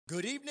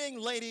Good evening,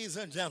 ladies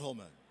and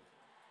gentlemen.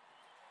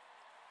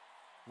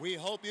 We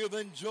hope you've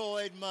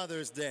enjoyed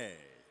Mother's Day.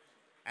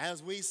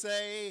 As we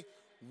say,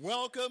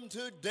 welcome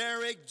to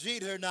Derek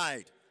Jeter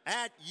Night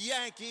at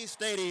Yankee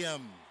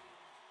Stadium.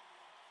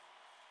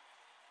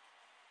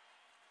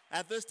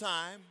 At this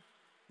time,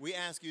 we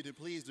ask you to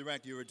please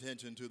direct your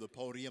attention to the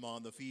podium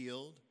on the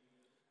field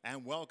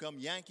and welcome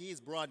Yankees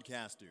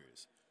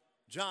broadcasters,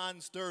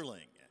 John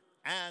Sterling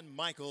and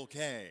Michael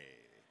Kay.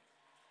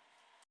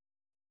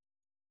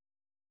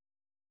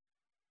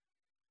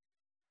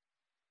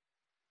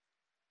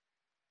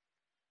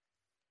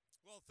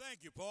 Well,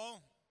 thank you,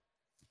 Paul.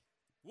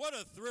 What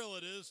a thrill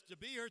it is to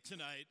be here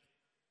tonight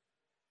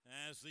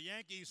as the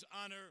Yankees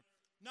honor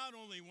not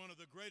only one of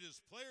the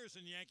greatest players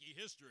in Yankee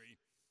history,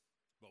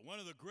 but one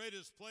of the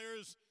greatest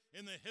players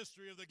in the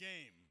history of the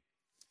game.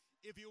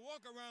 If you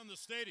walk around the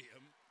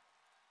stadium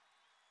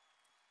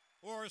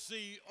or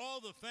see all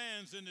the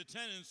fans in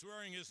attendance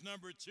wearing his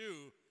number 2,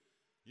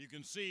 you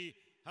can see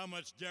how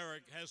much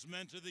Derek has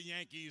meant to the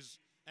Yankees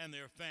and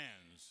their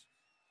fans.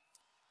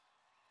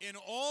 In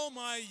all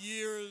my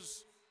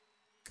years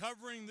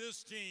covering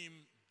this team,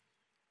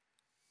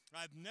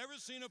 I've never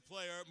seen a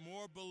player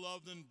more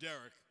beloved than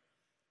Derek.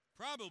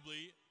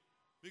 Probably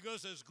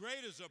because as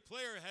great as a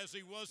player as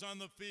he was on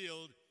the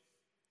field,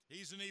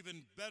 he's an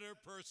even better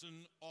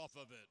person off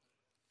of it.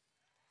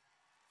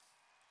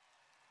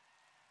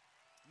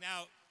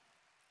 Now,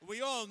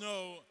 we all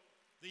know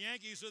the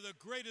Yankees are the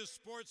greatest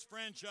sports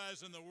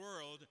franchise in the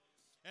world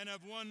and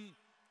have won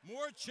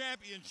more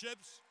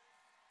championships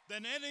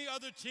than any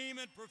other team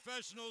in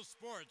professional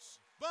sports.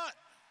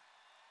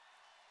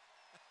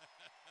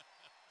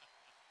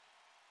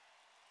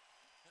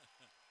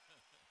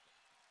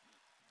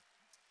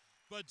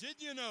 But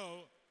did you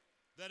know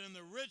that in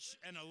the rich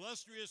and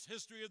illustrious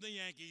history of the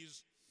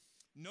Yankees,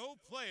 no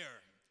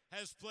player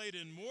has played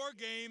in more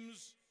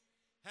games,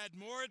 had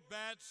more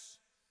at-bats,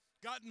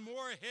 gotten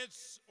more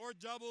hits or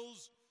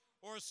doubles,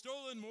 or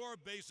stolen more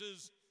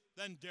bases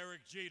than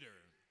Derek Jeter?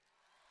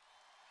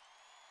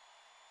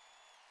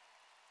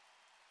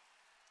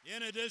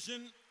 In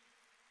addition,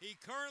 he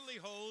currently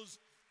holds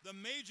the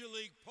Major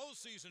League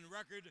postseason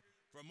record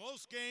for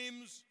most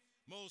games,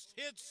 most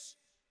hits,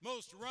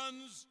 most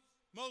runs,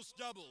 most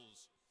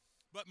doubles.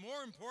 But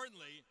more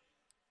importantly,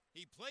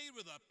 he played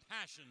with a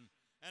passion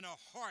and a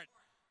heart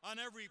on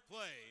every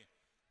play,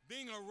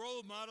 being a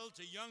role model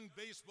to young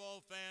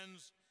baseball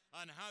fans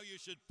on how you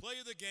should play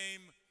the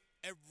game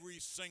every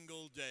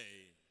single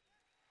day.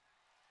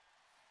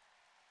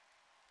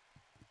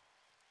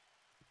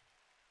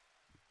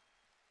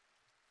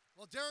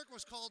 Well, Derek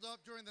was called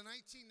up during the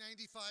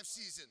 1995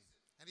 season,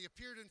 and he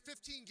appeared in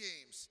 15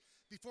 games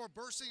before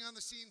bursting on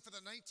the scene for the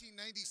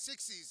 1996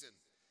 season.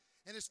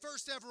 In his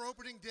first ever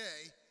opening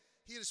day,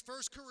 he had his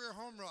first career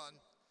home run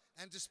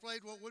and displayed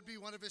what would be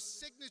one of his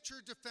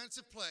signature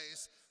defensive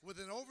plays with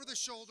an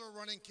over-the-shoulder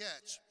running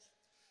catch.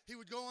 He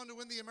would go on to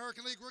win the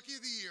American League Rookie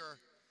of the Year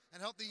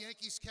and help the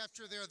Yankees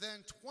capture their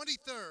then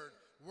 23rd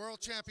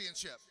World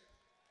Championship.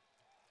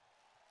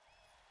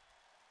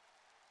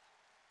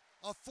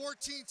 A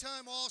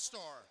 14-time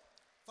All-Star,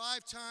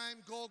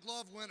 5-time Gold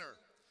Glove winner,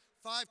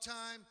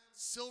 5-time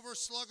Silver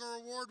Slugger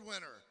Award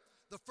winner,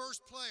 the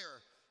first player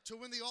to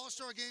win the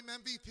All-Star Game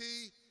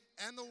MVP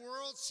and the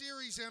World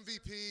Series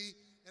MVP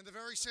in the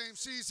very same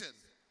season.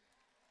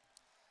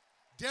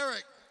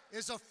 Derek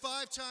is a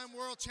 5-time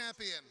world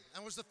champion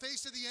and was the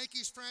face of the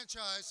Yankees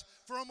franchise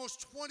for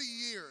almost 20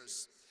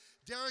 years.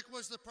 Derek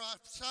was the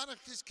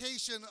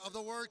personification of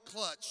the word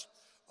clutch,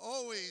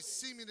 always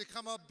seeming to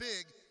come up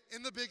big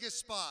in the biggest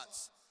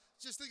spots.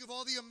 Just think of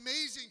all the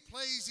amazing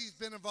plays he's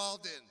been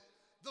involved in.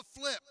 The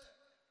flip,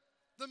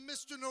 the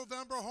Mr.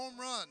 November home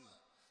run,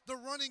 the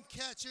running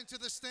catch into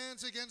the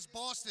stands against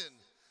Boston,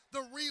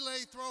 the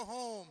relay throw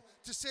home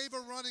to save a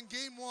run in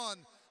Game 1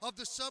 of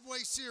the Subway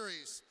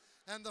Series,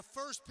 and the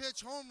first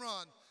pitch home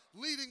run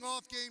leading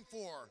off Game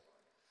 4.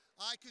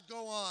 I could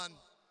go on,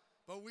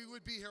 but we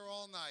would be here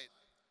all night.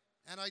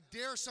 And I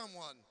dare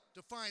someone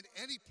to find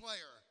any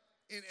player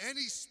in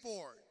any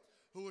sport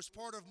who was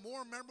part of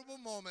more memorable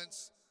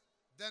moments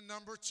than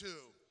number 2.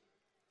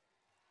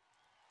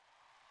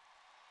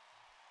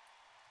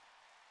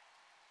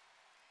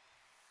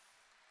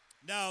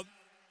 Now,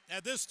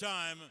 at this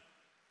time,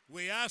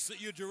 we ask that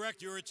you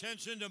direct your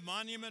attention to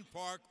Monument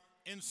Park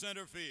in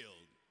center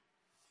field.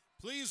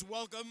 Please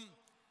welcome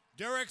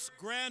Derek's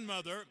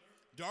grandmother,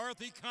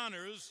 Dorothy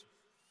Connors,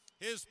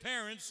 his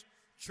parents,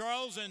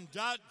 Charles and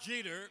Dot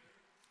Jeter,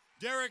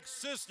 Derek's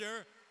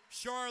sister,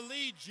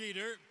 Charlie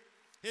Jeter,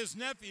 his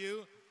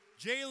nephew,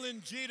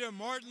 Jalen Jeter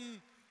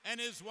Martin, and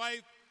his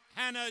wife,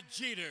 Hannah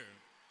Jeter.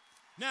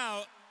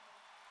 Now,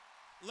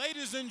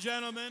 ladies and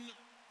gentlemen,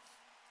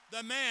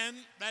 the man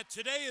that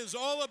today is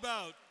all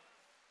about,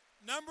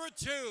 number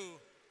 2,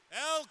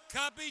 El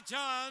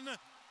Capitan,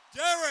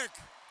 Derek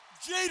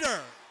Jeter.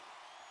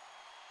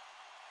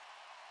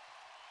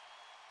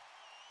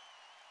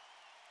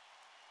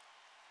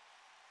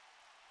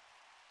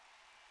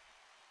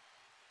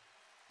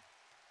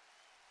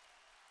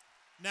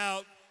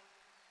 Now,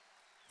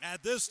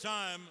 At this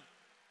time,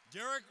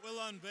 Derek will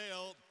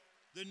unveil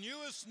the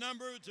newest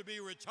number to be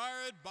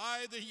retired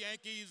by the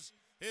Yankees,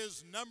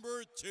 his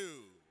number 2.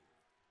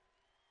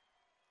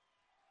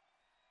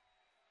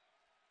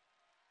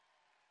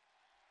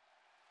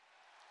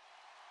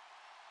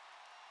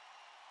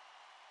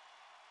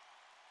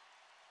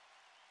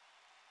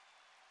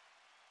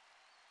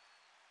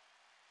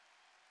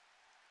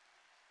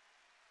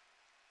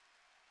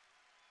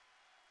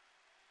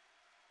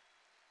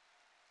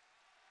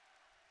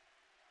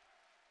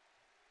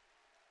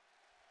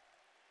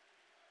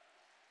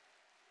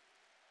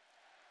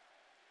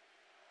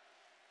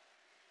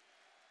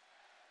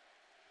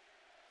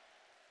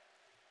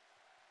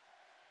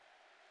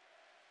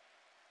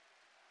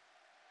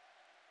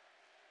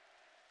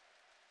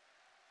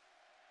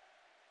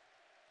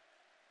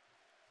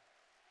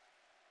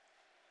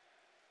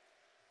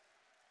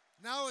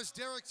 Now as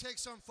Derek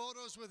takes some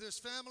photos with his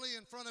family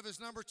in front of his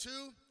number 2,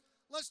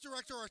 let's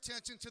direct our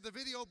attention to the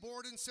video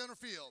board in center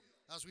field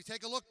as we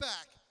take a look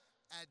back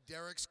at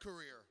Derek's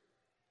career.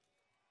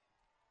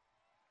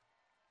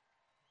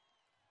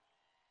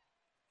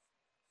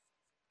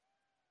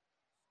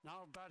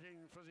 Now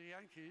batting for the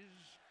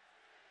Yankees,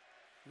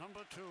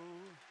 number 2,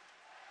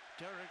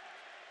 Derek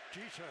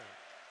Jeter.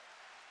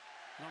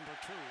 Number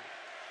 2.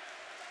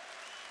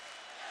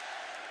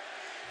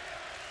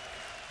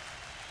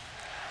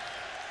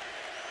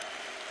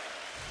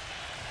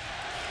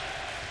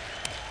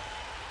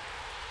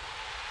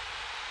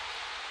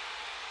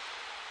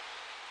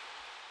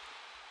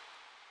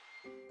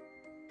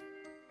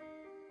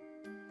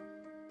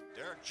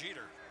 Derek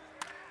Jeter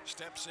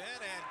steps in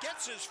and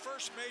gets his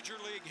first major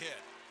league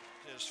hit.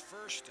 His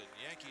first in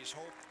Yankees'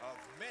 hope of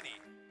many.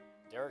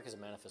 Derek is a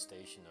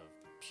manifestation of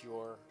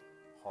pure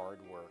hard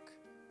work,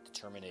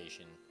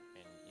 determination,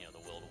 and the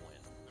will to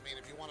win. I mean,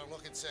 if you want to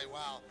look and say,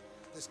 wow,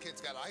 this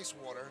kid's got ice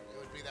water, it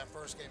would be that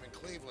first game in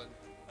Cleveland.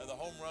 The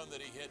home run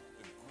that he hit,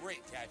 the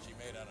great catch he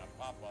made on a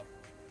pop-up,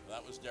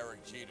 that was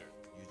Derek Jeter.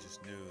 You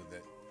just knew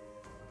that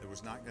there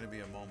was not going to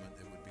be a moment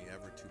that would be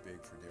ever too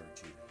big for Derek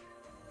Jeter.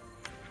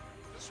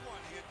 This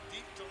one hit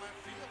deep to left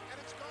field, and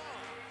it's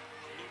gone.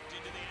 Looped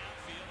into the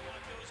outfield.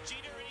 One goes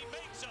Jeter, and he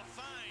makes a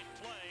fine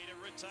play to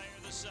retire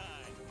the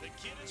side. The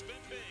kid has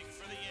been big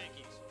for the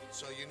Yankees.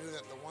 So you knew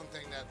that the one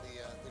thing that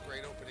the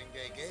great opening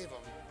day gave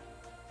him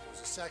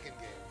was a second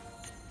game.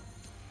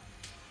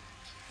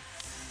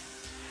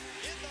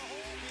 In the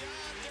hole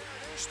beyond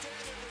Darren Erstad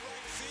into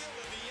right field,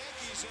 and the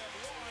Yankees have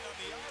won on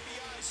the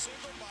RBI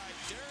single by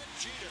Derek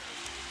Jeter.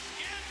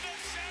 Into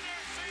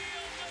center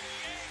field, the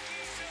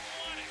Yankees have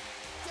won it.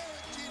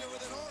 Derek Jeter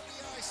with an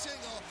RBI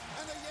single,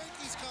 and the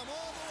Yankees come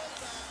all the way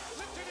back.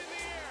 Lifted in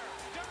the air.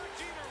 Derek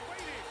Jeter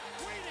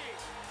waiting,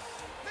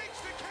 makes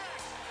the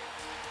catch.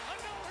 A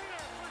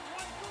no-hitter for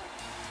Dwight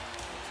Gooden.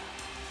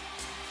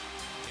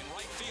 In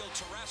right field,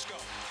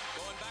 Tarasco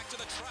going back to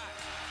the track,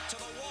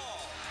 to the wall.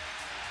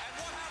 And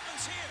what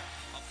happens here?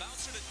 A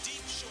bouncer to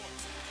deep short.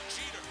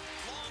 Jeter,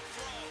 long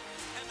throw,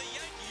 and the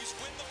Yankees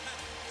win the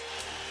pennant.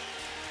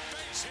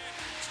 Base hit,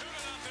 2-0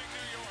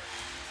 New York.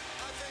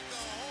 I think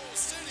the whole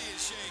city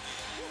is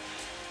shaking.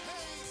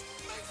 Hayes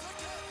makes the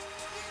catch.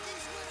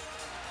 Yankees win.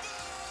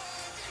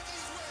 The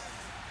Yankees win.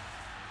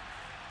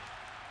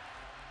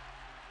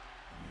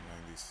 In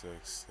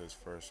 '96, his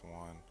first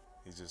one,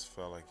 he just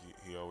felt like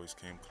he always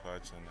came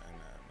clutch, and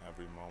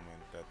every moment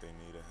that they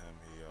needed him,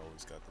 he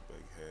always got the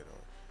big hit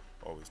or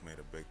always made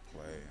a big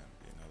play,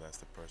 and that's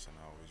the person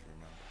I always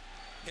remember.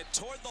 Hit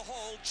toward the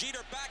hole,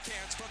 Jeter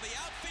backhands from the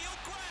outfield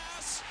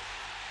grass.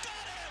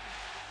 Got him!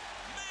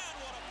 Man,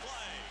 what a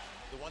play!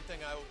 The one thing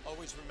I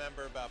always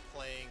remember about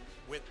playing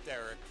with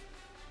Derek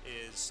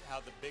is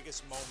how the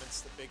biggest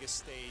moments, the biggest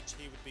stage,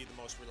 he would be the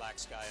most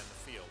relaxed guy on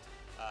the field.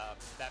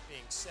 That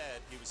being said,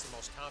 he was the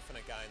most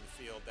confident guy in the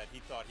field, that he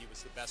thought he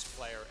was the best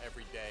player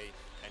every day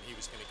and he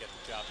was going to get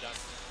the job done.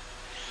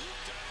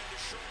 Moved down into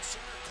short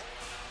center,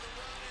 Coleman on the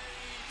run, and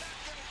he's not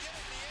going to get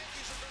it. The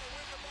Yankees are going to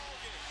win the ball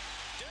game.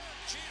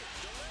 Derek Jeter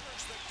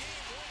delivers the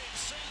game-winning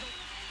single.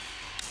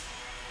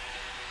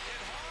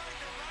 Hit hard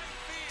to right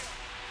field.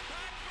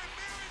 Back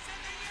Ramirez,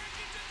 and the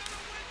Yankees are going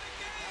to win the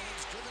game. That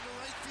one's driven to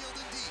right field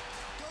and deep.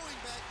 Going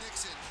back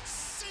Nixon.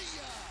 See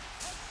ya!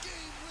 A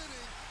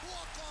game-winning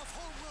walk-off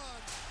home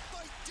run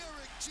by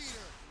Derek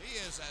Jeter. He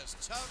is as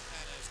tough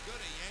and as good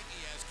a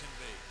Yankee as can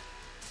be.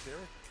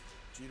 Derek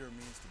Jeter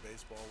means to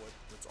baseball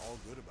what's all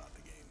good about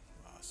the game.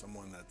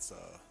 Someone that's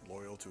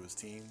loyal to his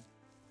team,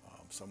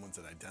 someone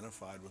that's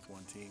identified with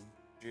one team.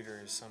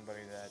 Jeter is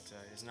somebody that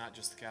is not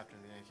just the captain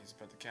of the Yankees,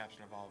 but the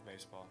captain of all of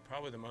baseball.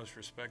 Probably the most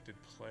respected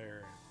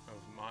player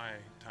of my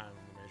time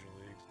in the major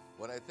leagues.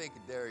 When I think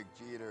of Derek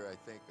Jeter, I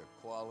think of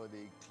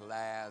quality,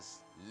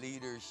 class,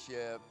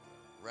 leadership,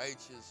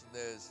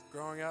 righteousness.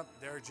 Growing up,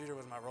 Derek Jeter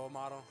was my role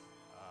model.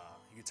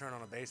 You could turn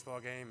on a baseball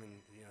game and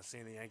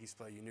seeing the Yankees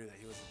play, you knew that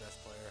he was the best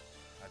player.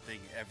 I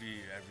think every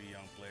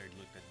young player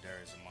looked at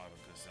Derek as a model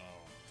because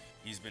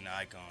he's been an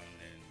icon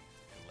and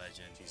a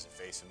legend. He's the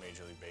face of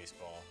Major League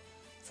Baseball,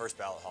 first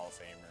ballot Hall of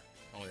Famer.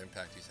 Only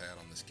impact he's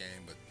had on this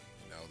game, but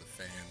the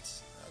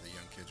fans, the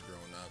young kids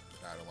growing up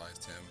that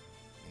idolized him,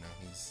 You know,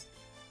 he's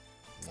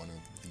one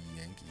of the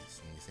Yankees.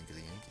 When you think of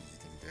the Yankees, you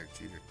think of Derek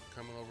Jeter.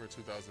 Coming over in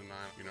 2009,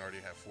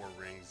 already had 4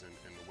 rings, and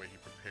the way he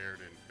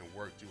prepared and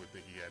worked, you would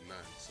think he had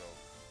none. So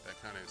that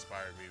kind of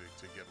inspired me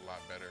to get a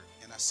lot better.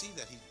 And I see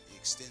that he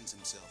extends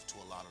himself to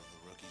a lot of the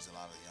rookies, a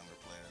lot of the younger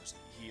players.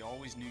 He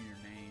always knew your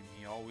name.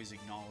 He always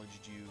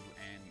acknowledged you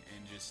and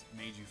just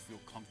made you feel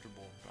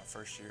comfortable. My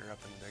first year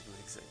up in the big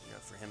leagues,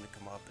 for him to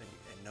come up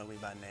and know me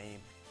by name.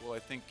 Well, I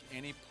think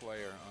any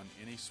player on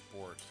any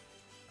sport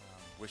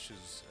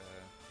wishes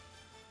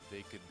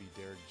they could be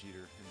Derek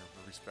Jeter in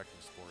their respective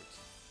sports.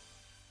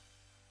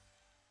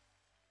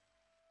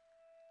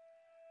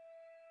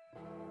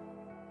 For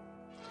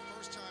the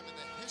first time in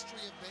the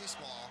history of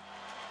baseball,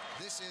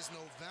 this is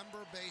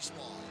November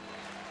baseball.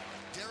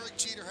 Derek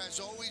Jeter has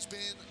always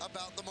been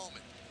about the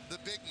moment, the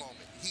big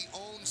moment. He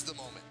owns the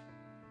moment.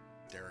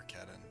 Derek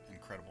had an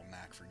incredible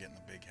knack for getting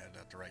the big head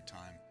at the right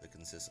time. The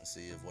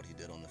consistency of what he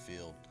did on the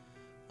field,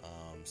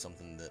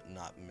 something that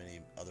not many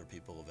other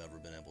people have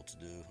ever been able to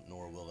do,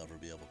 nor will ever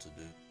be able to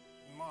do.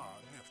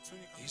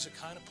 He's the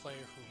kind of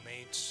player who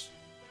makes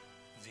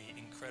the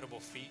incredible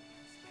feat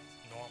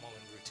normal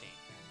and routine.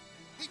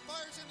 He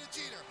fires into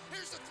Jeter.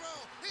 Here's the throw.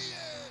 He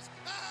is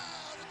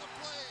out at the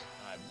plate.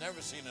 I've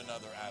never seen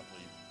another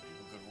athlete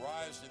who could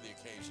rise to the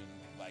occasion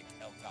like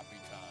El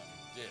Capitan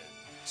did.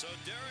 So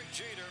Derek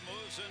Jeter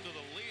moves into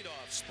the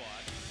leadoff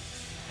spot,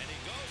 and he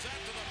goes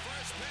after the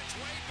first pitch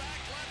way back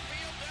left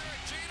field.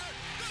 Derek Jeter,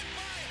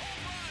 goodbye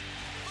home run.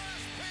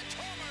 First pitch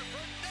homer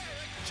for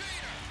Derek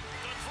Jeter.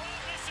 The throw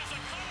misses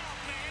a cutoff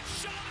man,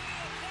 shot into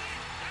the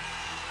plate,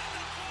 out of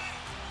the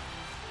plate.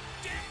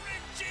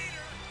 Derek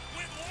Jeter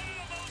with one of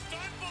the most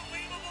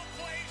unbelievable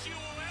plays you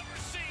will ever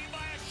see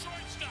by a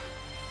shortstop.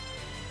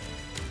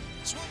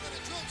 Swung on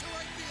a drill to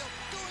right field.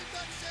 Going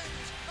back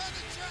Sanders on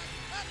the track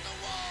at the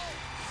wall.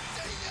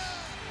 See ya!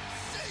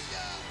 See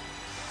ya!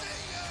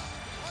 See ya!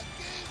 A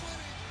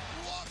game-winning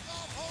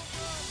walk-off home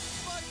run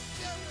by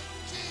Derek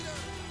Jeter.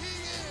 He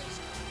is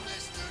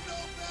Mr.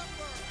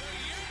 November. The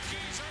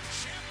Yankees are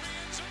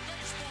champions of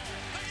baseball.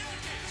 The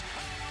Yankees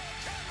are world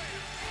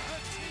champions. The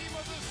team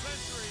of the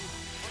century.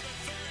 For the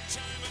 3rd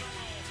time in a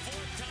row,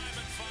 4th time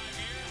in 5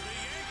 years, the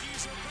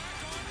Yankees are back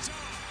on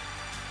top.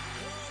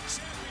 World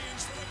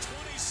champions for the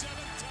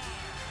 27th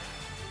time.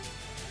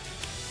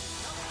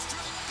 That one's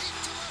drilled deep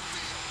to left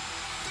field.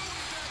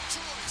 Going back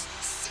choice.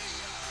 See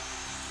ya!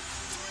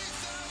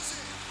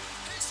 3,000.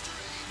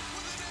 History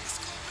with an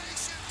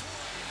exclamation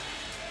point.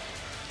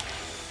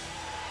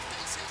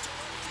 Base hit to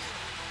right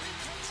field. Here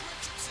comes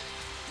Richardson.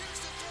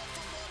 Here's the throw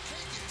from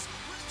Markakis.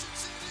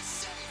 Richardson is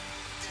safe.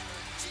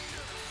 Derek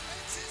Jeter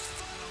ends his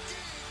final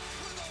game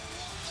with a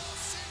walk-off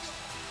single.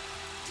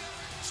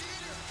 Derek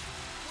Jeter,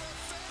 where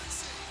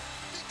fantasy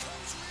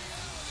becomes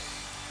reality.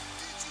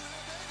 Did you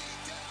have any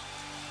doubt?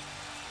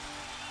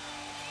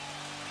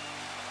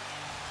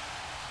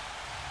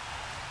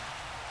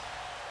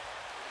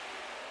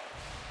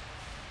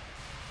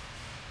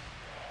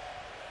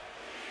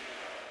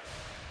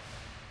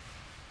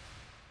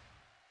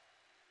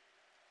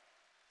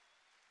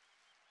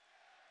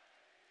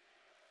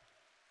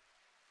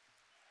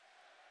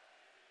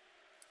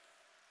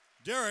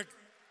 Derek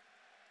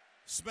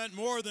spent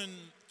more than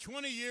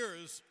 20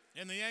 years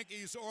in the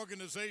Yankees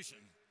organization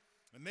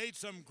and made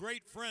some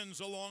great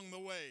friends along the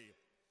way.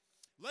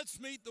 Let's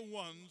meet the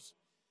ones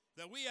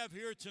that we have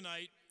here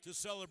tonight to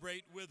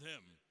celebrate with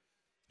him.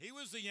 He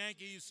was the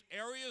Yankees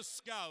area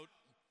scout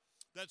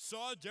that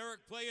saw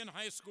Derek play in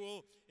high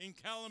school in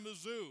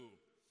Kalamazoo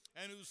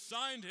and who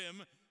signed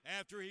him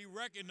after he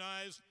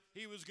recognized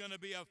he was going to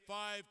be a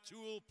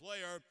 5-tool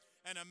player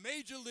and a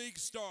major league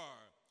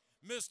star,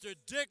 Mr.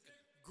 Dick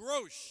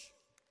Grosh.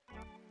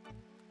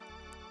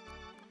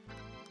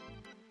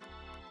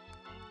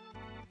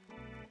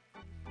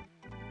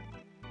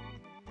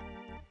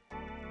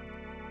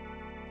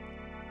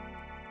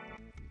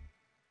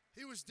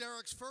 He was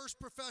Derek's first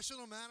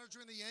professional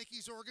manager in the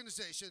Yankees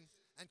organization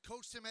and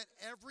coached him at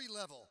every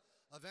level,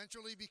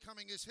 eventually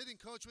becoming his hitting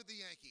coach with the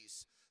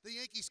Yankees. The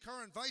Yankees'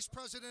 current vice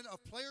president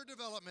of player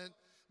development,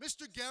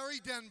 Mr.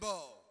 Gary Denbo.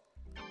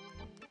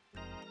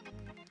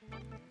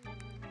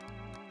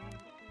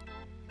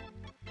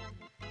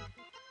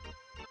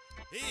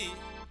 He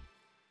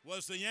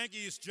was the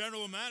Yankees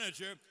general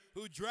manager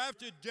who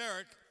drafted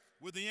Derek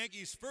with the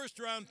Yankees'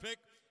 first-round pick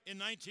in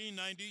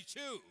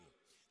 1992.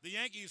 The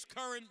Yankees'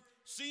 current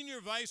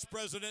senior vice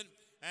president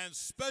and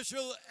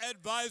special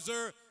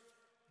advisor,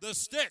 the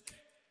Stick,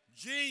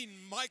 Gene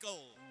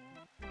Michael.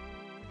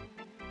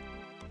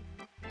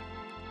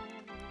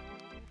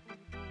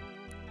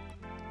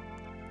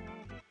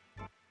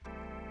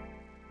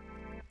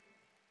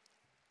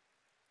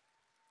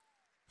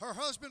 Her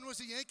husband was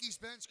the Yankees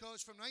bench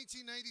coach from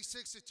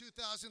 1996 to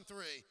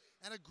 2003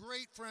 and a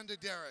great friend to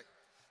Derek.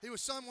 He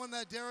was someone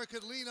that Derek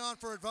could lean on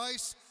for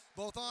advice,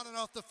 both on and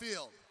off the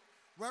field.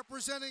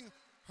 Representing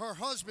her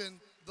husband,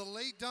 the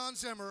late Don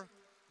Zimmer,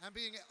 and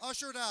being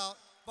ushered out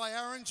by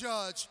Aaron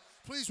Judge,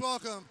 please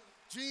welcome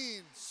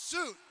Gene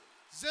Suit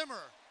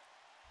Zimmer.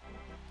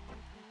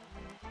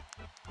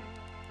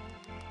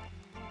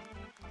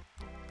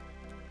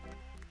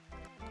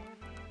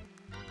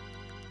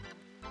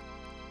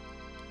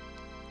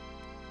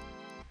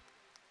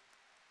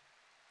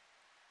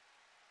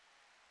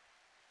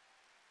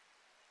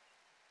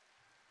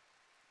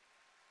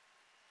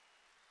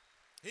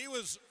 He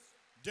was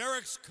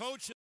Derek's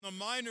coach in the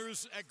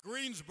minors at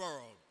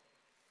Greensboro.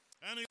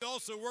 And he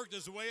also worked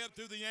his way up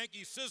through the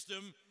Yankee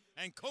system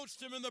and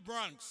coached him in the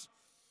Bronx.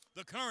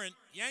 The current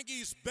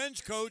Yankees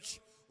bench coach,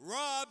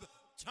 Rob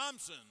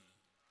Thompson.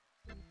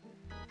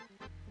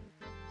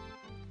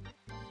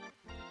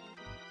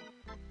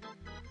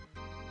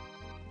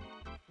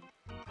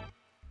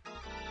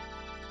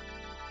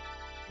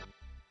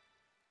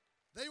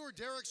 They were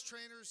Derek's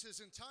trainers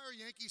his entire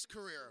Yankees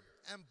career,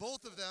 and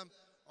both of them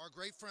are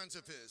great friends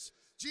of his.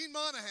 Gene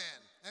Monahan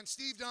and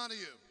Steve Donahue.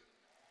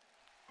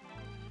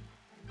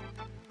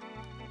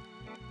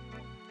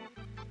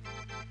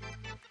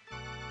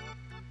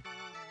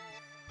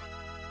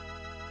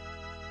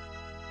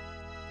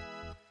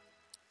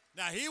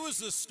 Now, he was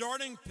the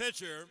starting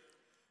pitcher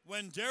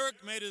when Derek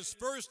made his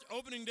first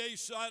opening day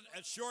shot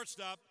at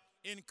shortstop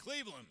in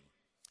Cleveland.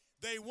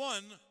 They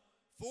won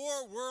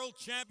 4 world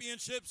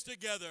championships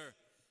together.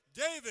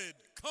 David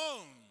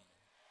Cone.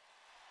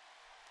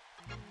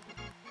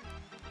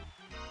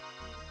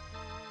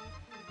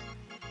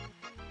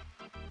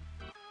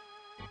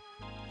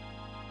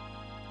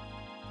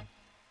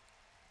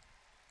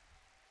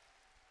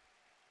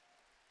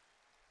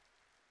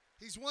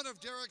 He's one of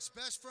Derek's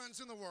best friends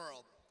in the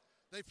world.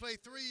 They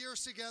played 3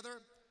 years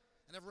together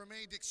and have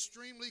remained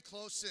extremely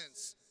close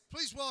since.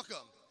 Please welcome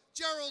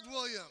Gerald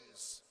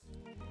Williams.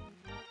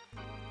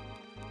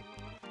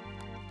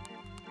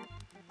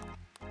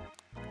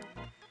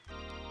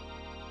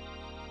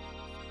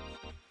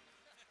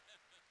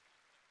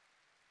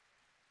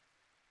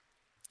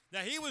 Now,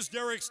 he was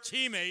Derek's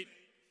teammate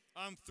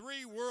on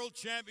 3 world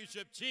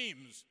championship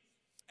teams.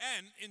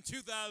 And in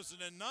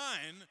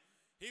 2009,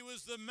 he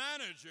was the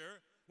manager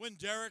when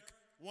Derek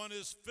won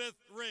his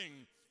 5th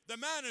ring. The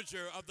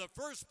manager of the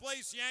first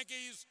place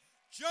Yankees,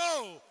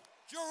 Joe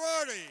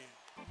Girardi.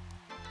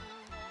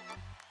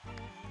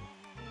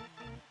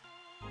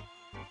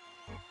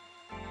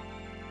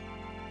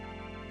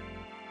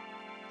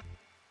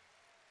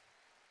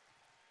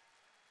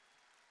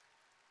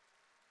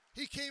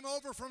 He came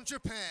over from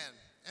Japan,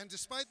 and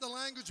despite the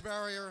language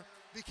barrier,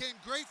 became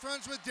great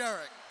friends with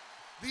Derek.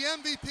 The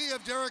MVP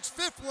of Derek's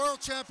 5th World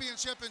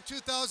Championship in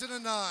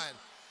 2009,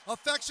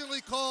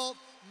 affectionately called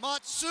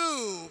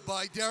Matsu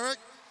by Derek.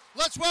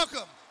 Let's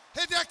welcome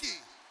Hideki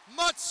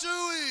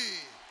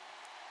Matsui.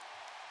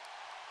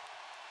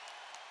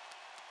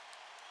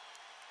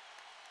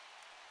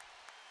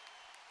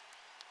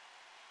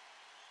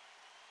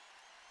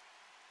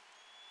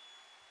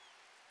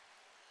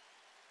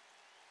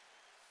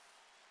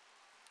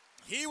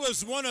 He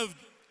was one of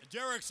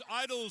Derek's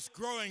idols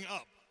growing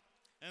up,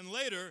 and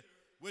later,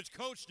 which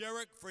coached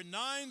Derek for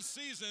 9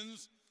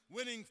 seasons,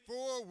 winning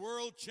 4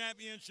 world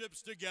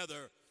championships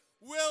together.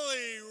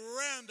 Willie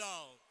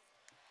Randolph.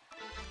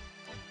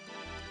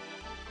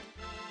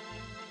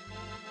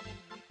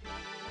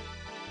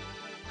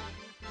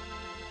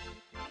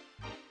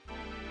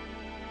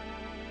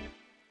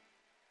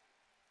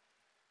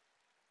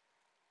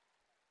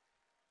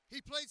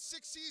 He played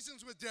 6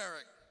 seasons with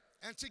Derek,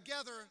 and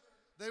together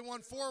they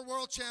won 4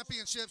 world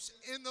championships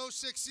in those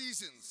 6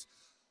 seasons.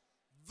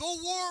 The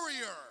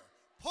Warrior,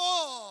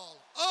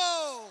 Paul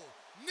O'Neill.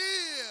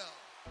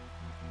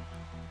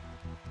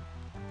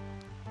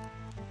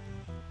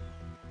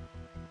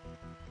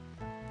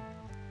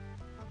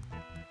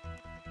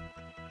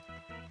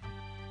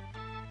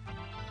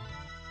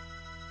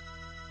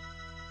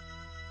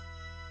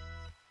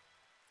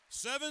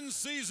 Seven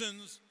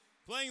seasons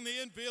playing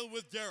the infield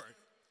with Derek.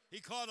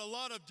 He caught a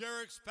lot of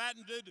Derek's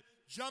patented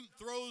jump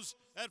throws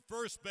at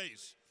first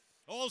base.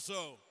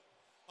 Also,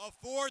 a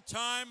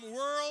 4-time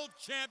world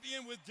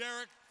champion with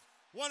Derek,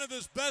 one of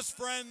his best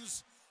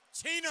friends,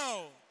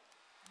 Tino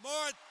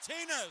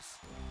Martinez.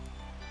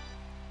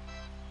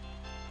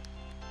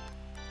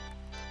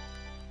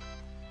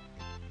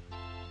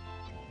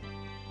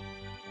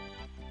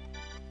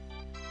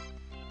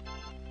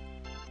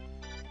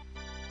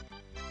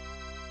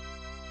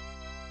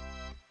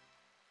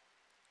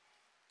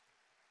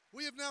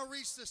 We have now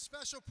reached the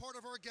special part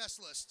of our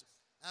guest list,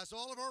 as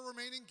all of our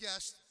remaining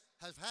guests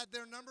have had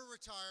their number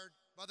retired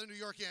by the New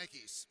York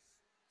Yankees.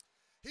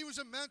 He was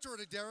a mentor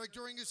to Derek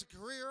during his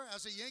career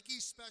as a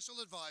Yankees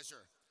special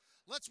advisor.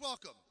 Let's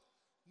welcome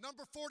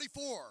number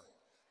 44,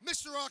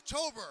 Mr.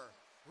 October,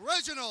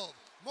 Reginald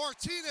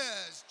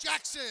Martinez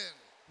Jackson.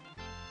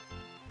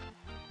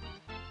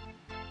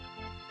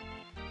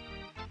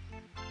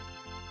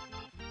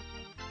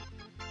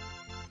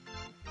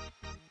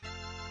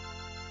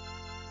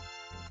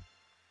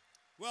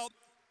 Well,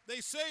 they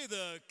say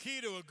the key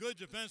to a good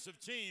defensive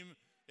team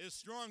is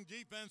strong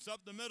defense up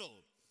the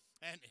middle.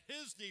 And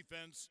his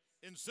defense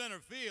in center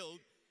field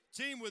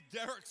teamed with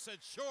Derek's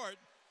at short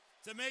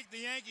to make the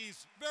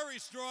Yankees very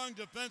strong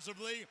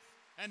defensively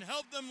and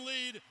help them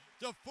lead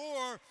to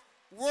 4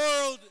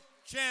 world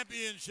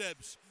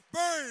championships.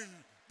 Burn,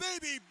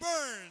 baby,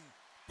 burn,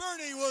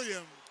 Bernie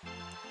Williams.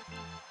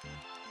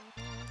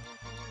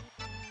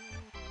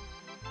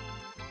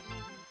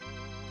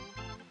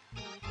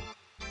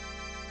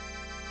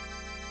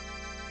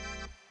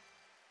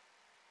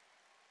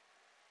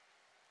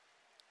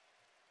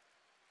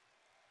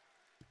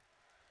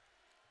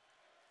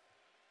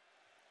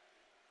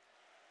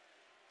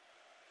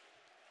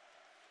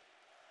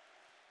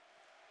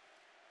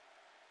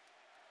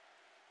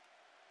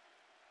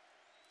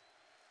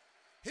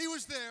 He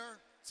was there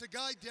to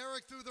guide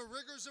Derek through the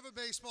rigors of a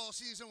baseball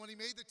season when he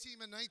made the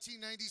team in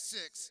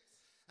 1996,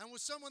 and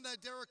was someone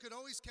that Derek could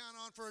always count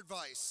on for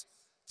advice.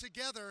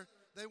 Together,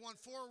 they won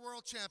 4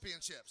 world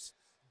championships.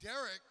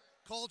 Derek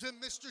called him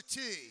Mr.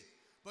 T,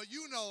 but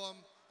you know him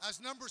as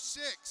number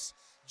 6,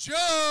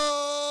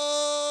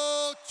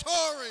 Joe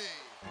Torre.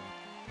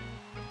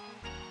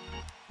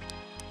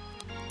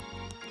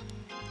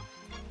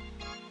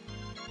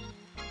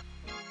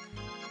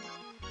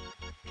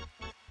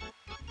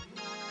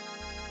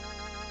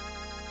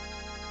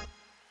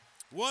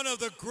 One of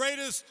the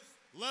greatest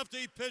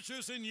lefty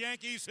pitchers in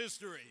Yankees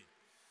history.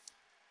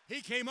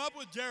 He came up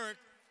with Derek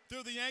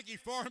through the Yankee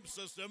farm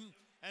system,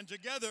 and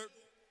together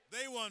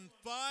they won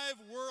 5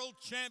 world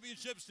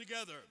championships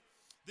together.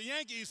 The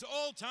Yankees'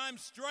 all-time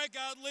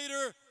strikeout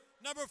leader,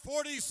 number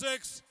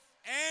 46,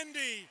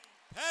 Andy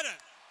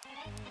Pettitte.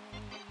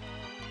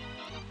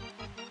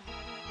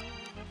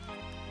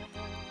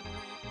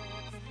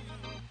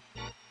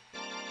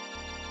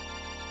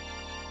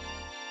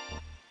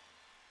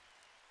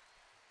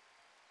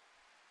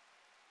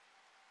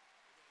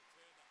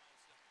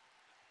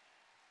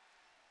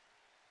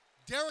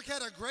 Derek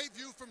had a great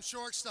view from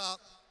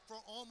shortstop for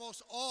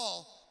almost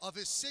all of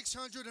his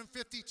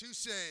 652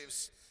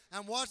 saves,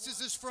 and watched as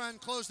his friend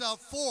closed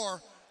out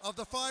 4 of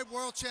the 5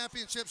 world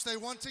championships they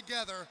won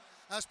together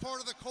as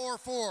part of the Core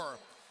 4.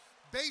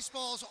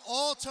 Baseball's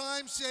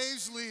all-time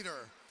saves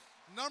leader,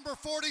 number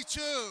 42,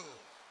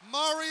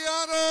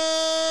 Mariano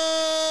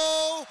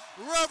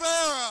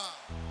Rivera.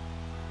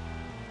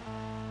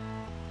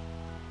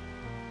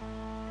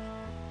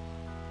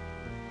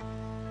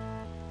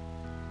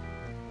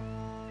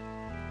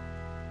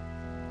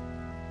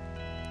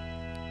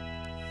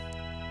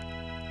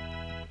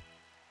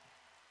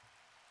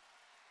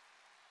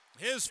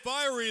 His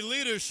fiery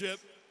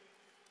leadership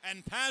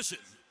and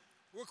passion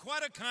were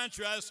quite a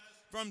contrast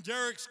from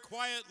Derek's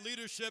quiet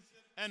leadership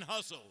and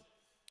hustle.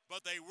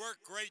 But they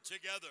worked great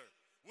together,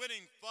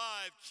 winning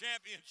 5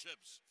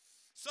 championships.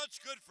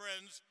 Such good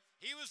friends,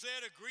 he was there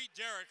to greet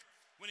Derek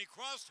when he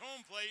crossed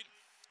home plate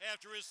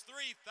after his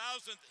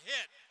 3,000th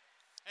hit.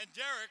 And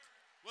Derek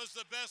was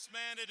the best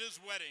man at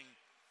his wedding.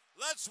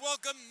 Let's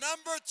welcome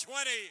number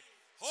 20,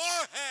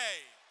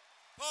 Jorge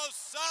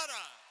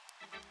Posada.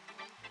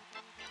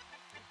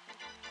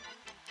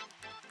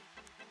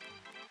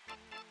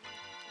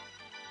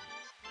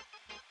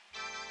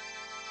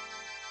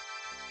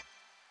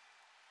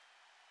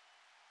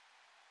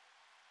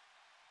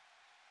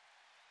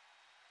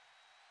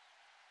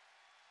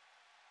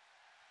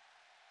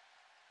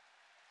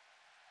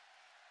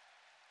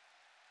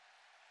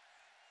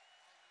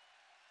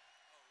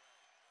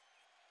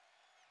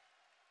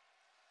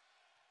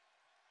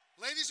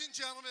 Ladies and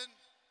gentlemen,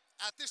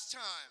 at this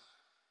time,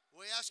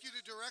 we ask you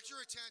to direct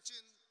your attention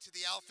to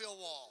the outfield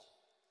wall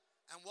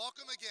and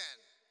welcome again,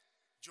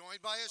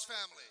 joined by his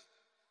family,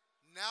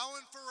 now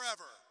and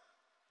forever,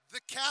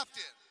 the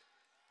captain,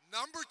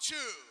 number 2,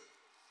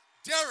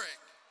 Derek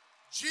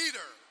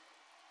Jeter.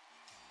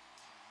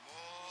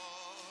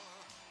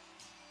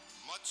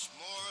 Much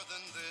more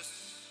than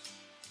this,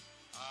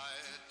 I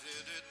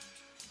did it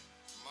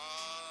my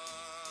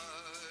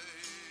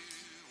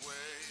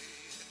way.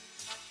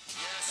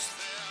 Yes,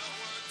 there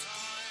were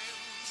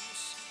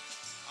times,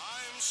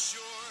 I'm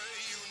sure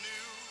you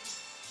knew,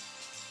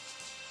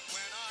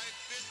 when I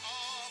bit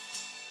off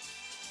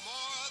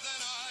more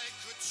than I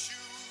could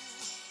chew.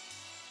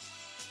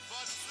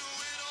 But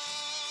through it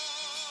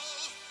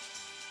all,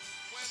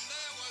 when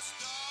there was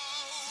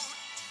doubt,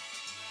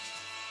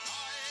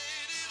 I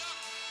ate it up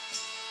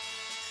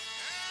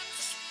and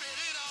spit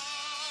it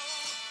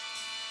out.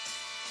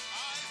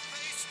 I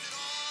faced it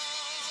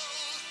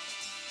all,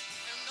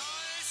 and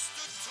I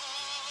stood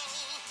tall,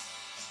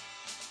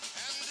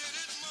 and did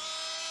it my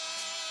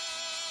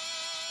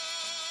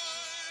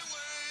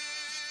way.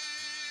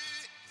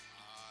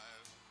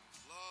 I've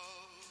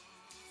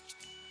loved,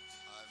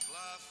 I've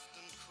laughed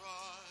and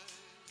cried,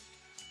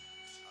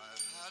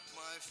 I've had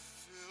my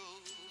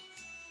fill,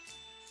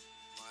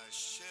 my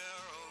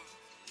share of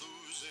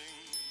losing,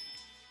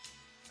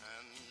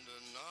 and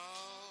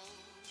now,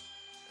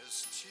 as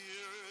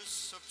tears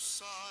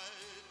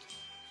subside,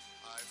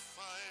 I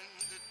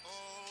find it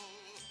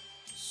all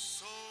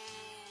so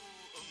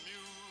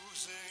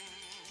amusing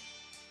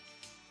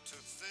to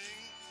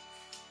think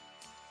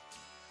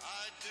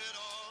I did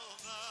all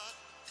that,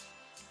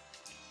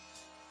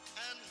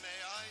 and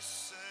may I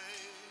say,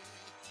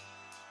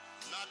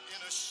 not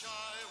in a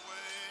shy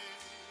way,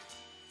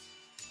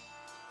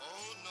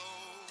 oh no,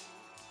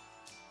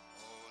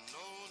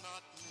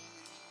 not me.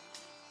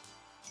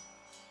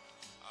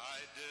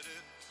 I did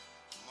it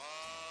my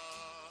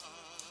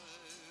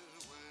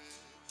way.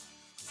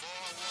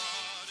 For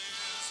what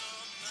is a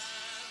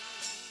man?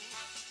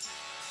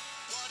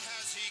 What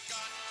has he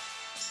got?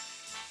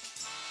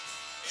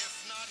 If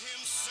not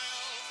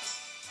himself,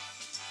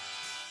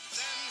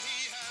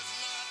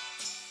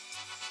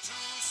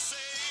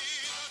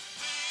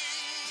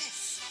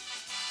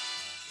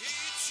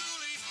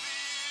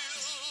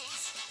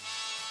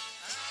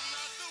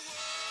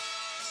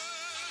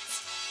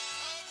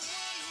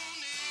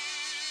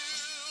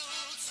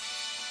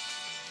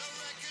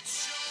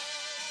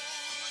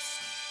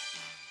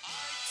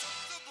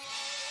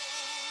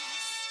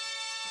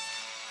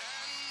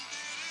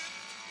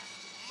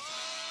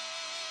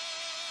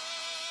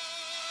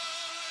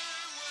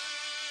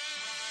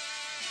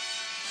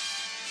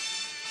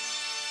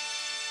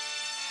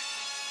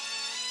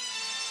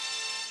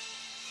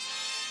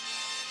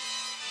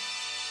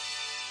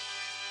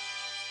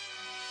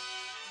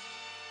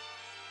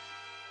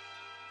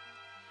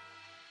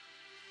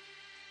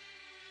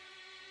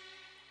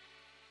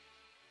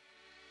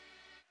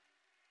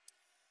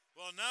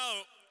 Well,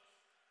 now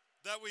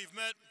that we've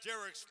met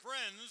Derek's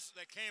friends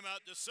that came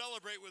out to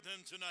celebrate with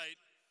him tonight,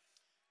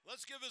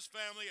 let's give his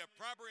family a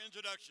proper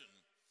introduction.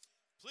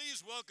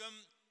 Please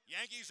welcome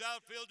Yankees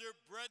outfielder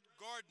Brett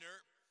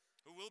Gardner,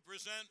 who will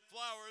present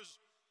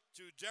flowers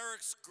to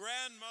Derek's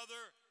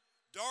grandmother,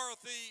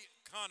 Dorothy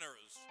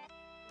Connors.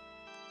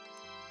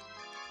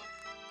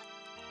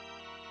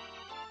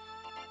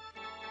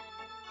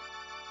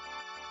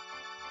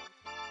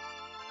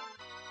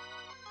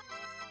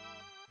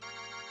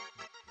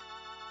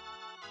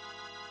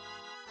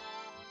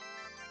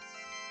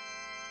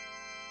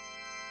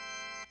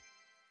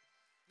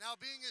 Now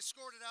being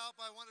escorted out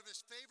by one of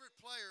his favorite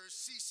players,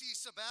 CC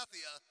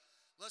Sabathia,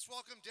 let's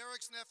welcome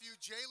Derek's nephew,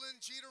 Jalen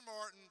Jeter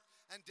Martin,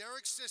 and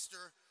Derek's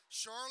sister,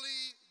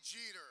 Charlie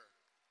Jeter.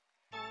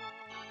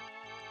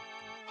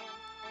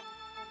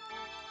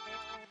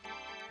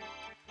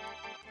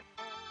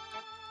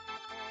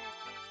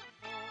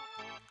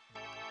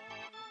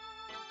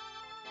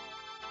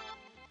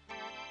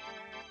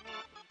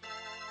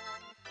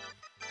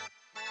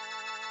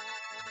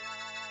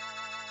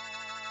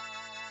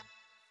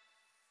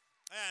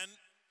 And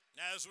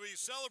as we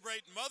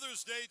celebrate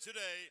Mother's Day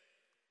today,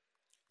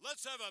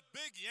 let's have a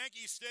big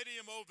Yankee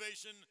Stadium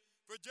ovation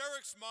for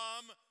Derek's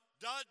mom,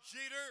 Dot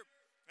Jeter,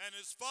 and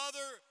his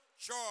father,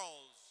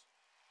 Charles.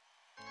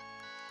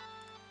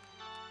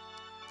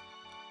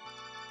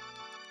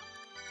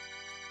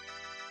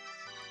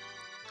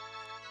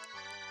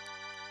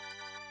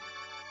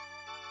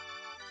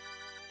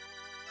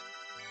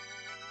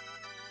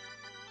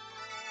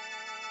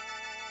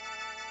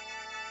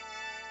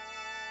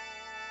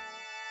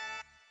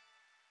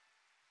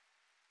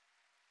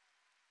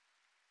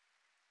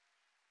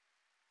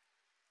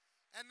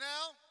 And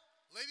now,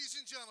 ladies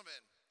and gentlemen,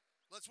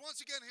 let's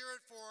once again hear it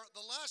for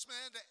the last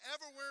man to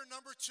ever wear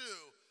number 2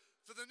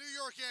 for the New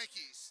York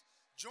Yankees.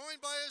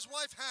 Joined by his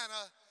wife,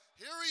 Hannah,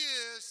 here he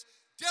is,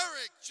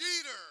 Derek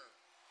Jeter.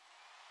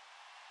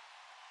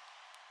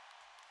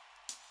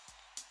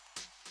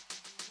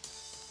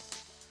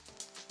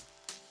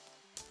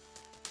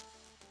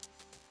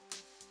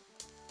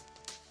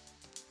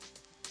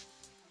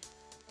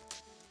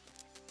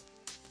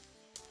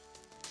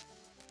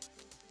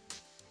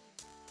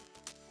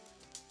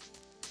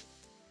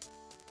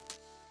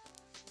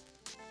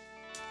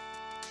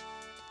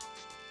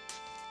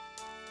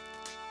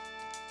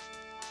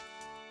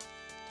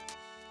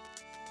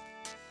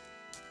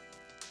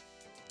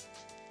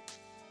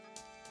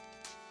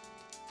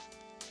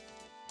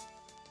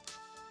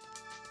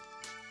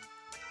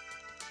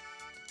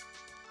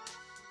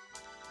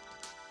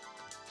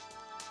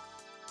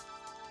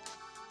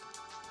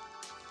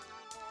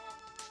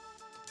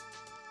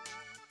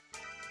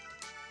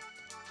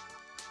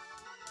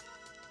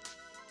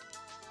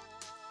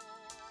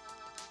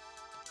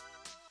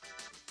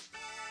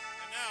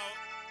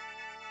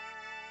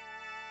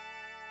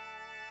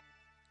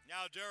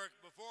 Now, Derek,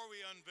 before we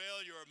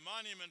unveil your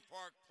Monument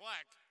Park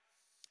plaque,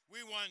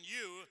 we want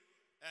you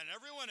and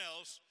everyone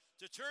else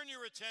to turn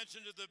your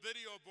attention to the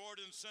video board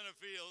in center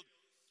field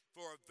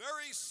for a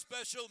very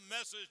special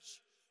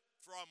message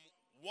from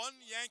one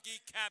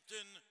Yankee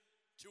captain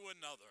to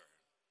another.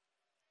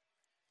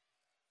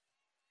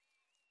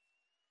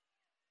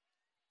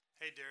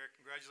 Hey, Derek,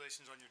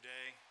 congratulations on your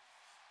day.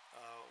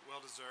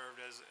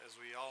 Well-deserved, as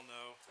we all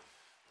know.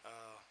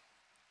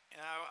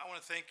 And I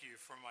want to thank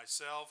you for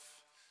myself,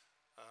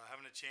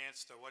 having a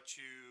chance to watch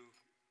you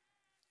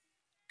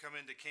come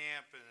into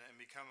camp and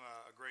become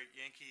a great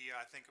Yankee.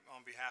 I think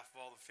on behalf of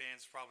all the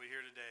fans probably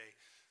here today,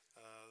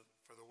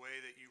 for the way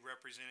that you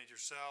represented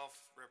yourself,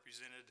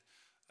 represented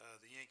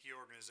the Yankee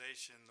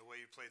organization, the way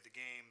you played the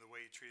game, the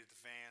way you treated the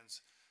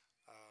fans,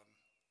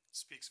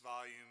 speaks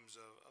volumes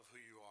of who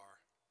you are.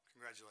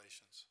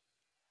 Congratulations.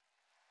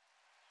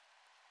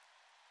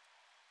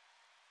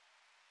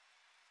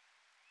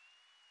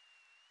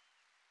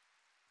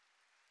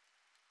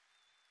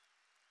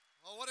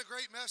 Well, what a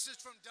great message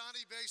from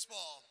Donnie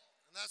Baseball.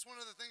 And that's one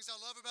of the things I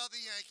love about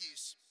the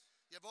Yankees.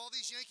 You have all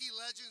these Yankee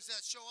legends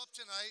that show up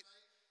tonight,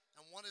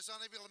 and one is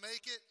unable to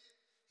make it.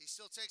 He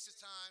still takes the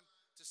time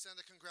to send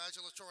a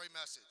congratulatory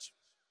message.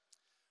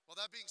 Well,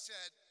 that being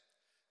said,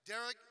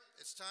 Derek,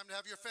 it's time to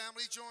have your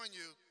family join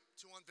you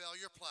to unveil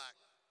your plaque.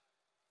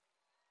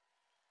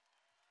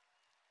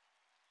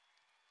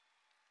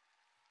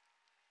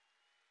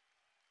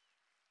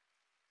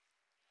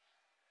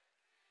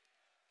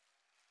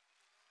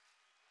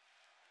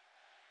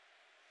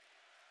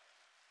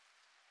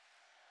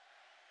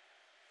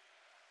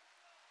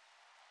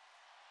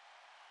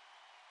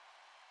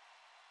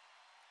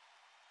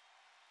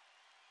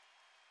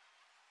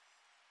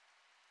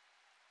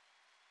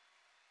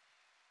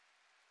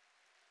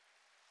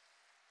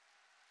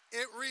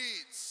 It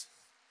reads,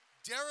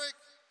 Derek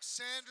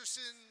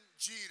Sanderson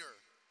Jeter,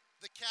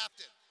 the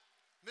captain,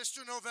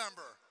 Mr.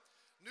 November,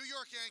 New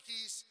York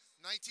Yankees,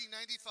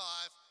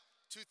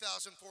 1995-2014.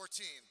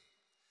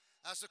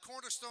 As the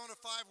cornerstone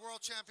of 5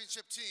 World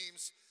Championship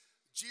teams,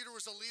 Jeter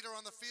was a leader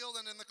on the field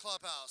and in the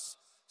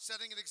clubhouse,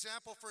 setting an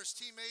example for his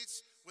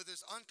teammates with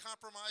his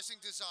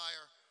uncompromising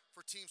desire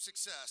for team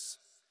success.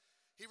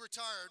 He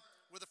retired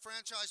with a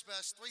franchise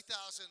best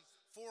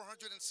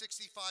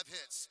 3,465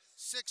 hits,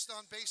 sixth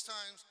on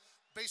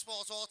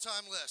baseball's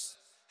all-time list,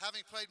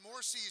 having played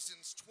more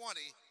seasons,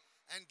 20,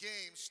 and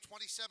games,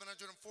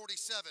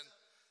 2,747,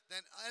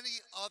 than any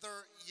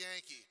other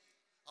Yankee.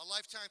 A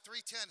lifetime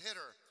 .310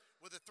 hitter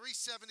with a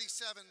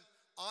 .377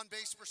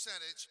 on-base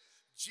percentage,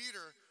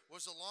 Jeter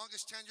was the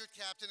longest tenured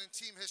captain in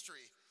team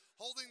history,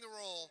 holding the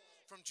role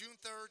from June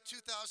 3rd,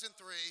 2003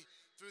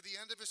 through the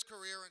end of his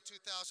career in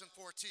 2014.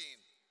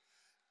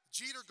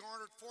 Jeter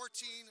garnered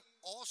 14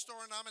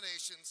 All-Star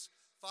nominations,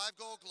 5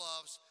 Gold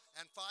Gloves,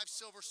 and 5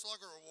 Silver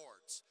Slugger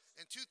Awards.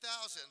 In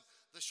 2000,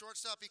 the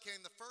shortstop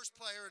became the first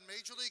player in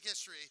Major League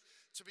history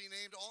to be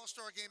named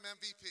All-Star Game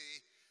MVP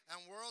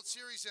and World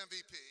Series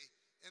MVP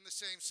in the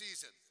same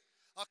season.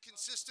 A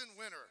consistent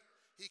winner,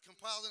 he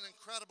compiled an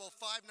incredible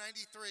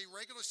 .593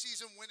 regular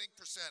season winning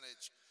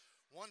percentage,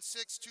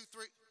 1.628,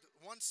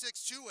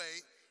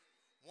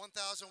 1,117,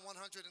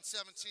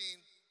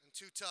 and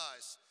 2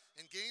 ties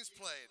in games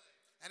played.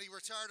 And he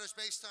retired as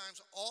base time's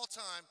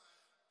all-time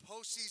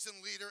postseason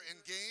leader in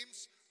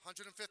games,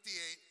 158,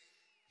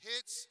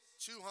 hits,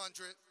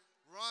 200,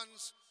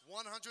 runs,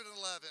 111,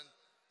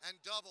 and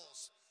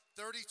doubles,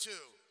 32.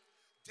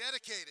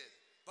 Dedicated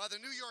by the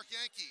New York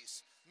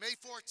Yankees, May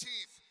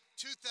 14th,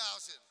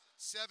 2017.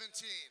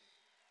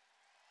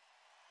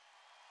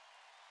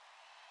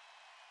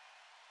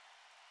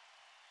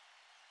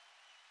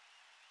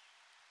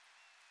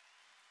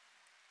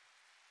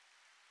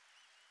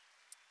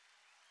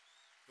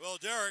 Well,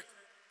 Derek,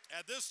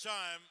 at this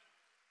time,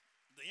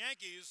 the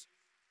Yankees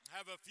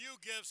have a few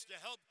gifts to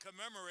help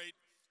commemorate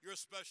your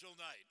special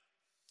night.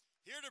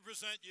 Here to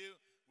present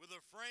you with a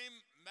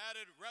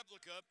frame-matted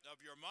replica of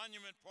your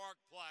Monument Park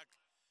plaque,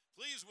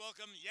 please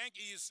welcome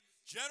Yankees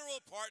general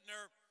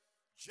partner,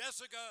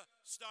 Jessica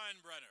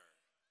Steinbrenner.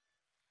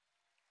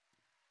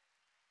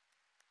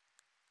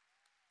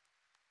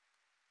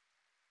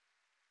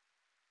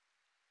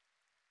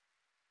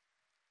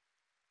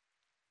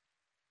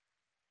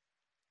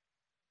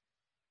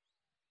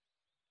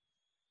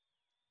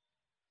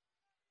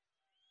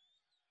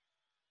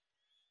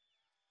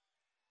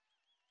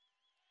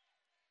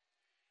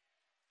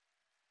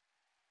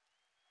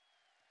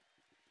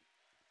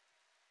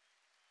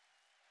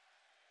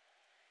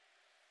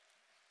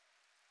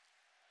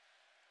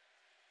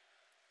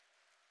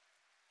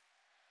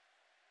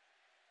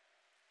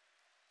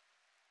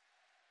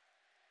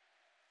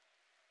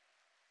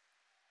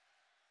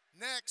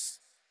 Next,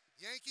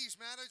 Yankees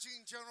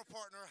managing general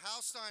partner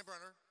Hal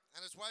Steinbrenner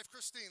and his wife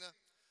Christina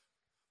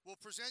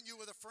will present you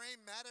with a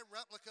frame-matted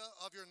replica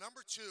of your number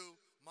 2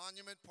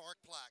 Monument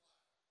Park plaque.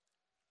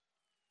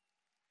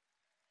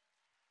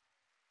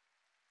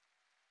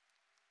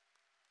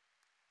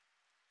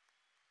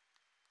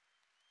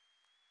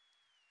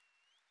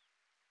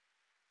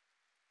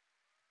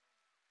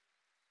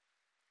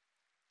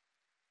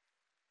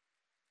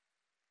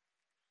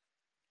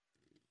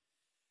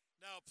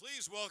 Now,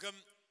 please welcome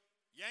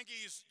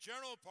Yankees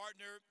general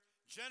partner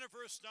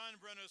Jennifer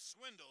Steinbrenner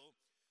Swindle,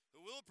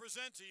 who will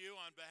present to you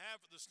on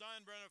behalf of the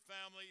Steinbrenner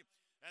family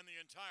and the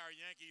entire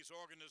Yankees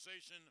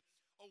organization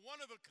a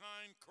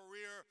one-of-a-kind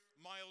career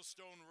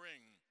milestone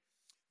ring.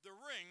 The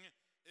ring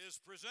is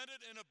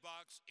presented in a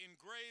box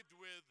engraved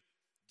with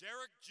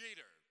Derek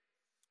Jeter,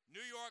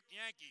 New York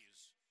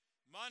Yankees,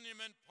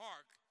 Monument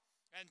Park,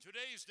 and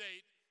today's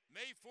date,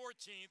 May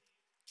 14th,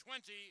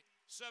 2017.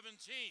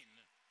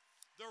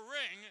 The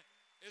ring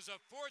is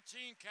a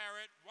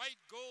 14-karat white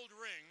gold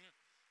ring.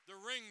 The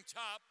ring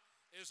top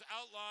is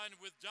outlined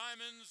with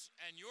diamonds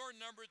and your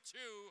number 2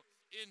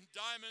 in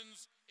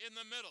diamonds in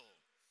the middle.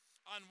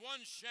 On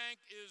one shank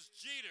is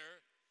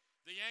Jeter,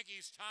 the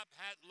Yankees top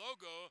hat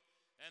logo,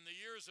 and the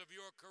years of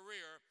your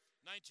career,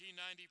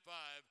 1995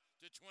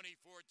 to 2014.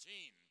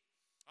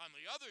 On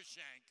the other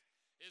shank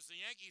is the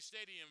Yankee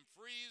Stadium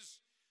frieze,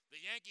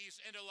 the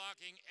Yankees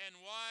interlocking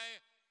NY,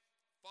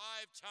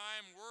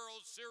 5-time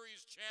World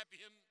Series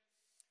champion,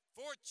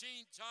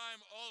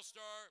 14-time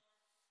All-Star,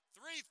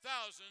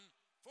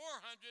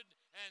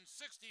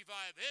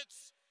 3,465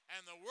 hits,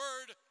 and the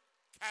word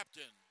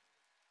captain.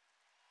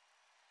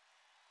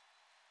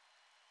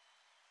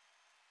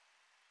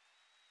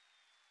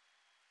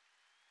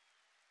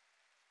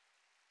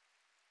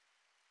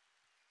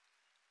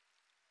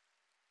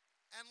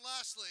 And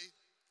lastly,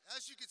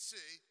 as you can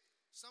see,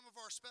 some of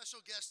our special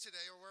guests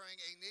today are wearing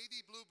a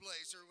navy blue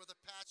blazer with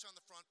a patch on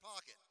the front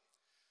pocket.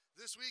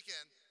 This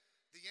weekend,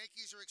 the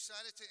Yankees are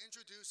excited to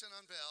introduce and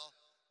unveil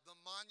the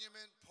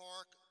Monument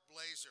Park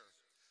Blazer.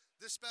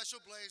 This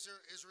special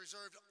blazer is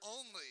reserved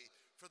only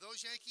for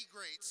those Yankee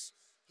greats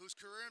whose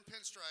career in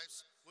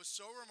pinstripes was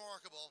so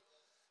remarkable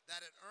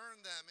that it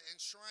earned them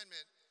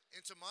enshrinement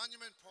into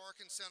Monument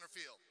Park in center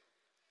field.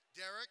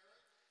 Derek,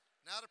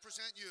 now to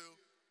present you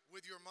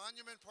with your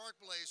Monument Park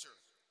Blazer,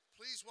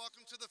 please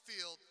welcome to the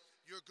field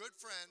your good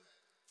friend,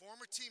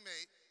 former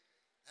teammate,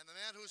 and the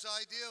man whose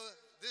idea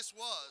this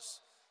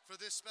was for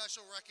this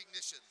special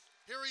recognition.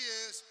 Here he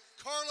is,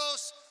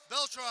 Carlos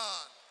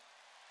Beltran.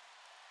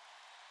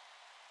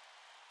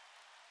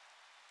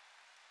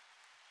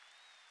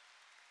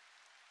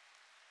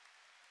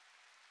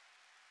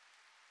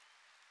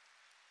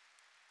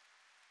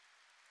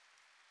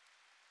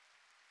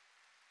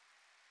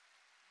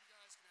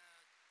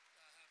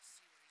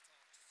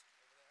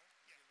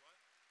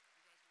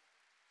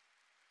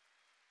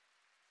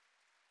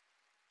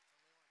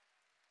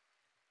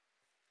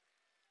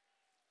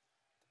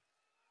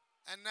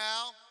 And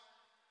now,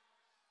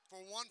 for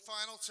one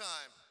final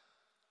time,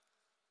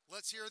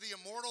 let's hear the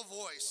immortal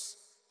voice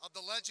of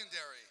the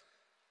legendary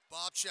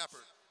Bob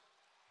Shepard.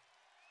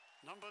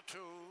 Number 2,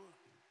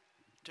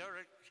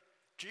 Derek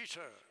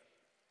Jeter.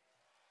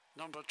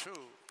 Number 2.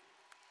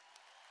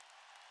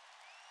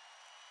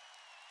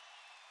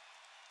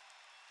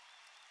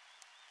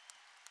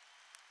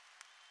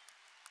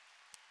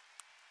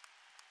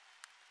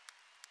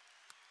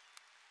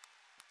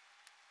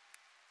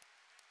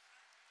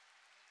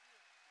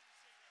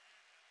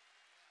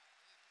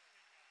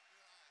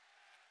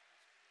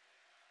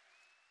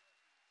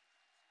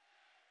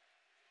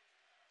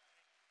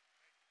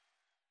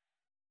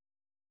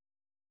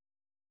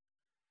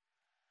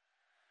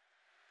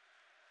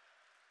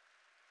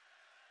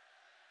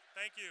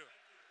 Thank you.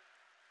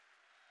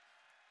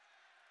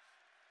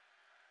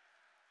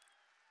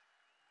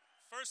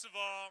 First of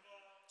all,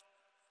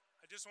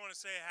 I just want to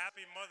say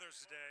Happy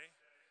Mother's Day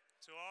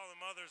to all the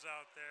mothers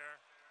out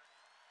there,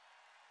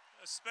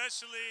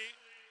 especially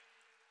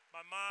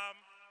my mom,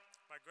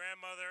 my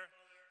grandmother,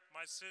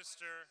 my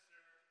sister,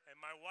 and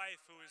my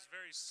wife, who is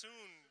very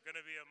soon going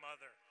to be a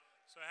mother.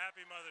 So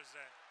happy Mother's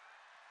Day.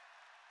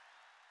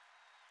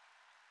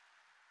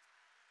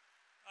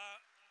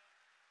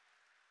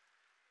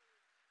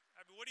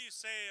 I mean, what do you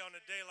say on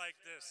a day like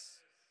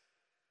this?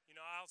 You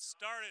know, I'll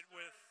start it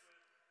with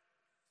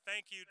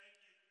thank you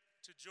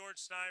to George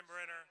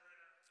Steinbrenner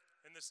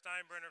and the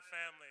Steinbrenner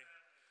family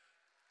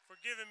for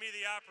giving me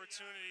the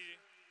opportunity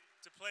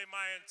to play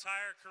my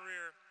entire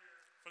career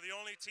for the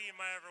only team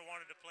I ever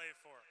wanted to play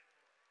for.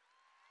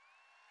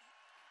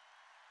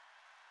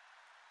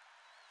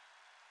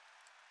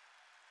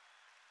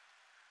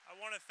 I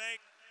want to thank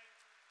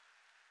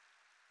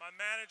my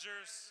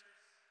managers,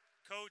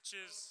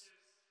 coaches,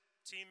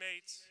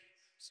 teammates,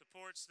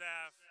 support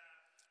staff,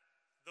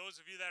 those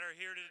of you that are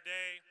here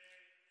today,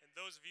 and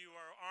those of you who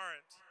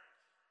aren't,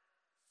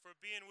 for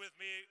being with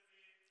me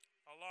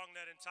along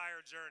that entire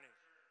journey.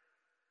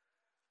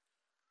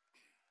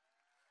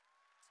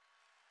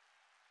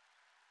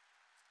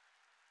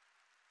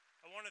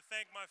 I want to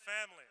thank my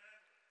family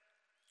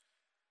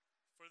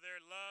for their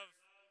love,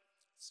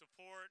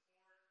 support,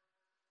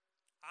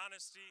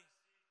 honesty,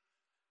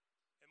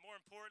 and more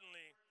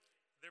importantly,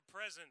 their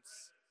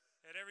presence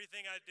at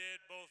everything I did,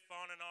 both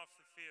on and off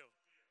the field.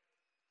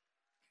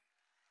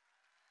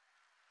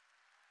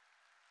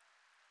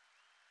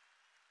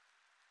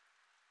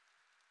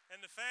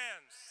 And the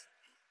fans.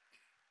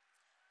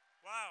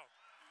 Wow.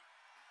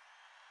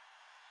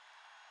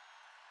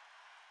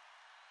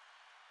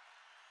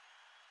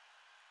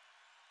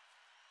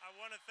 I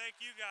want to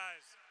thank you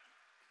guys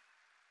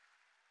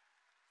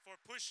for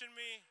pushing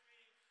me,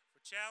 for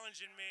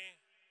challenging me,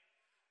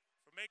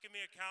 for making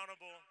me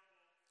accountable,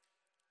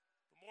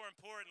 but more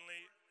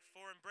importantly,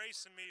 for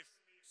embracing me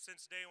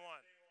since day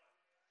one.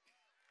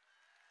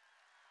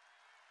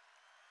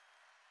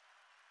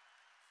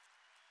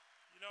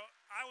 You know,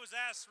 I was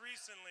asked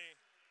recently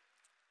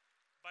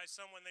by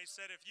someone, they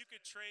said, if you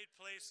could trade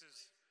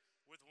places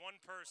with one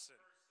person,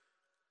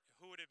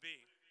 who would it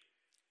be?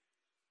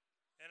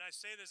 And I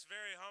say this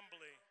very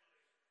humbly,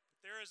 but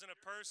there isn't a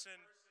person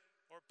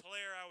or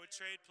player I would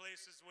trade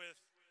places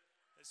with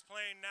that's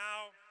playing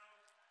now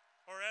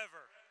or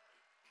ever.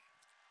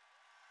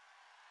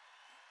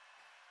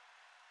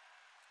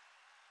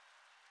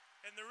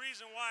 And the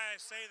reason why I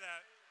say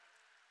that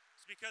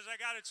is because I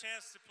got a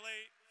chance to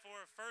play for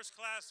a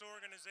first-class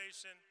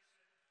organization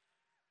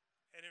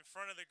and in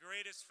front of the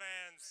greatest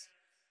fans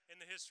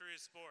in the history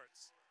of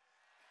sports.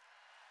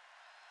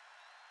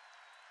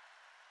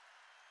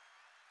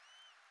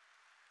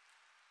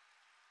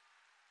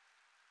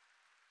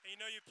 And you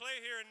know, you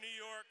play here in New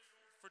York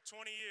for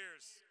 20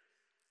 years.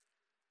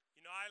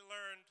 You know, I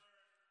learned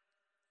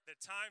that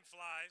time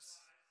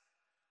flies,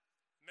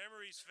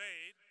 memories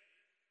fade,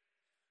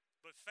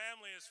 but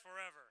family is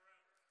forever.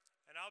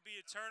 And I'll be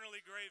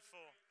eternally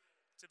grateful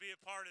to be a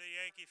part of the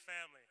Yankee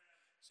family.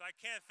 So I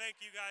can't thank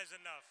you guys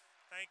enough.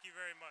 Thank you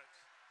very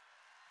much.